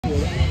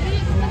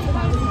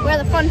We're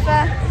at the Fun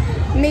Fair,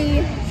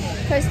 me,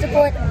 Coaster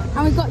Point,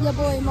 and we've got your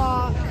boy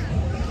Mark.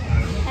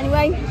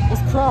 Anyway,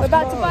 we're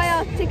about to buy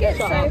our tickets,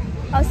 so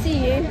I'll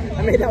see you.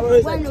 I mean, that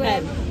was like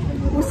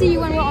 10. We'll see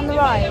you when we're on the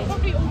ride.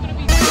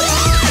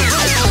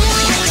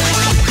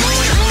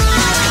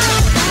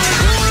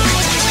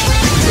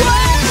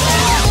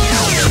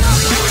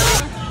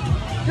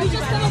 We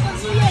just come up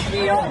on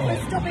New York.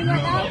 We're stopping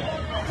right now.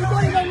 We've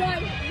got it on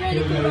right,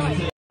 really good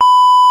ride.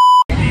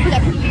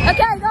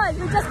 Okay guys,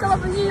 we just come up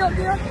from New York.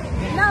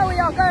 Now we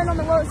are going on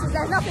the waltzes.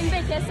 There's nothing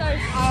big here, so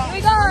here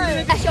we go.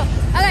 Yeah, sure.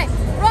 Okay,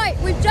 right,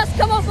 we've just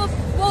come off of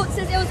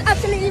waltzes. It was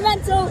absolutely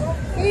mental.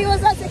 He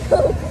was such a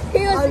cool.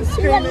 He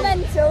went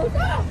mental.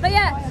 But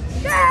yeah.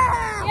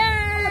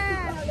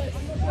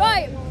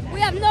 Right, we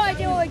have no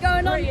idea what we're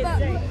going on,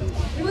 but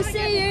we'll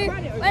see you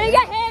when we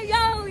get here.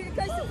 Yo, the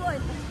Coaster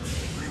Point.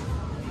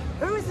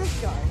 Who is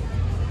this guy?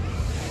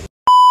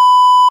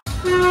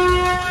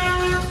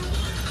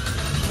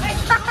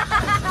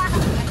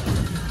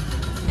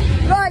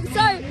 Right,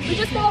 so we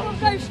just got off of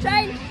Ghost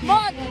Train.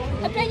 Mark,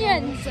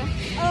 opinions?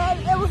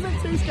 It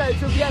wasn't too scary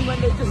till the end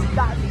when they just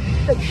that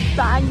big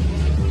bang.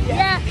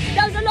 Yeah,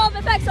 there was a lot of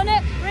effects on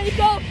it. Really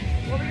cool.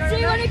 See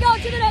you when we go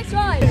to the next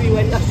ride.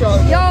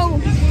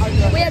 Yo,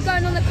 we are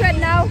going on the cred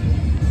now.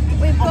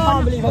 We've gone I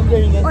can't believe I'm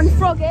doing this. on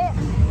Frogget,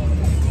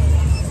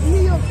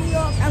 New York,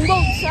 and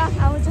Walter,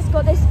 and we just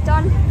got this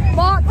done.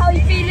 Mark, how are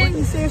you feeling? Would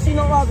you seriously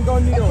not rather go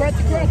on New York?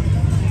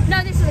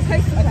 No, this is a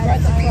coaster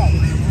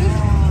cred.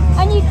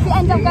 And you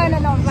end up going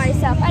along by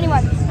yourself.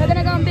 Anyway, we're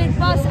gonna go on Big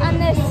Bus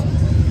and this,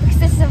 because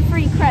this is a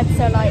free cred,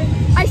 so like,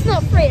 it's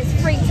not free, it's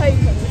free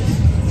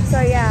tokens. So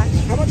yeah.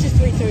 How much is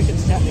 3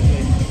 tokens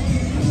technically?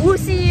 We'll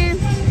see you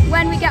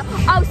when we get,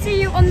 I'll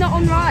see you on the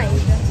on-ride.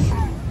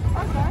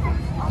 Okay.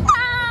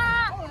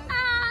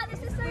 This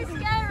is so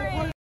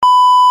scary.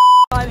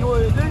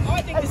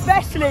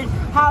 Especially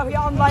how he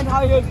online,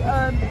 how he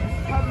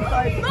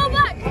Roll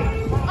back!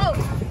 Oh,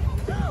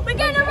 we're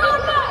getting a roll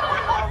back!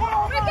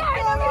 We're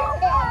getting a roll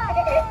back!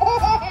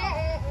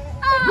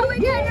 Oh, we're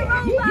getting a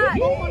roll back!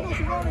 Oh my gosh,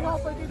 you're rolling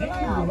halfway through the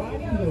layout.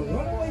 Riding the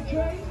runaway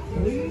train,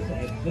 please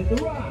exit the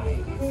ride.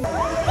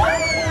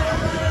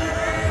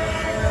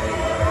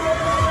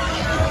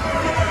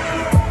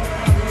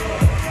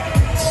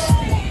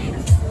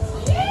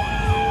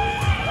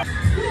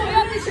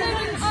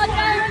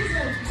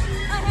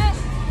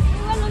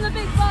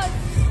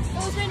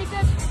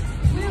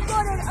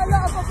 A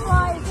lot of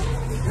applause,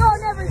 not on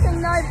everything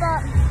though,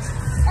 but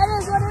it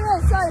is what it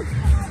is. So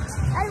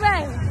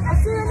anyway, I'll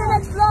see you in the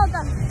next vlog,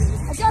 and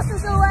just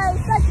as always,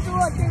 thank you for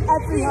watching.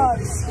 Everything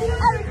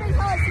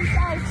hurts, he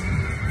says.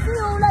 See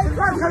you all later.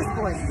 Coaster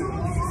Point.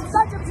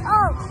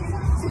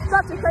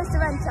 Subscribe to Coaster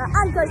Venture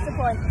and Coaster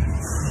Point.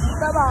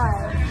 Bye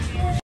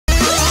bye.